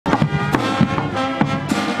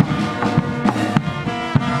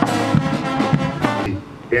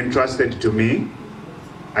entrusted to me.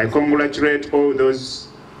 I congratulate all those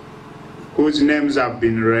whose names have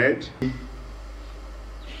been read.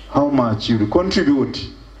 How much you contribute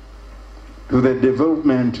to the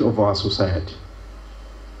development of our society.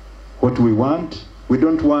 What we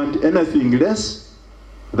don't want anything less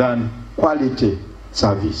than quality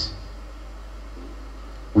service.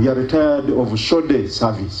 We are tired of shoddy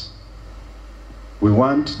service. We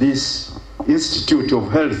want this Institute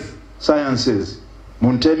of Health Sciences,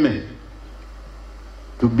 Munteme,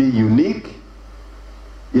 to be unique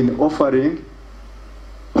in offering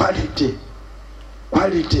quality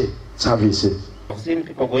services. I've seen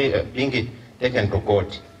people being taken to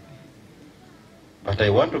court, but I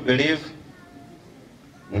want to believe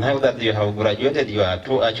now that you have graduated, you are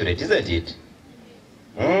too accurate, isn't it?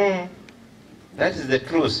 That is the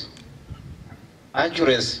truth.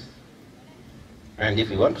 Accuracy. And if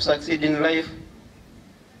you want to succeed in life,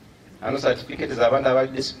 and certificate is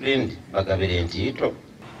about disciplined.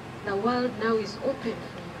 The world now is open for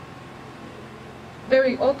you.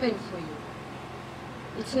 Very open for you.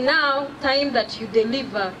 It's now time that you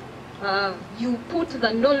deliver. You put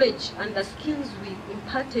the knowledge and the skills we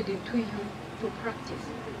imparted into you to practice.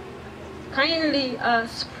 Kindly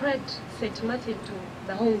spread St. Martin to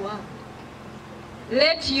the whole world.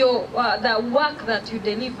 Let the work that you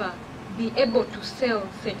deliver be able to sell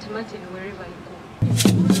St. Martin wherever you go.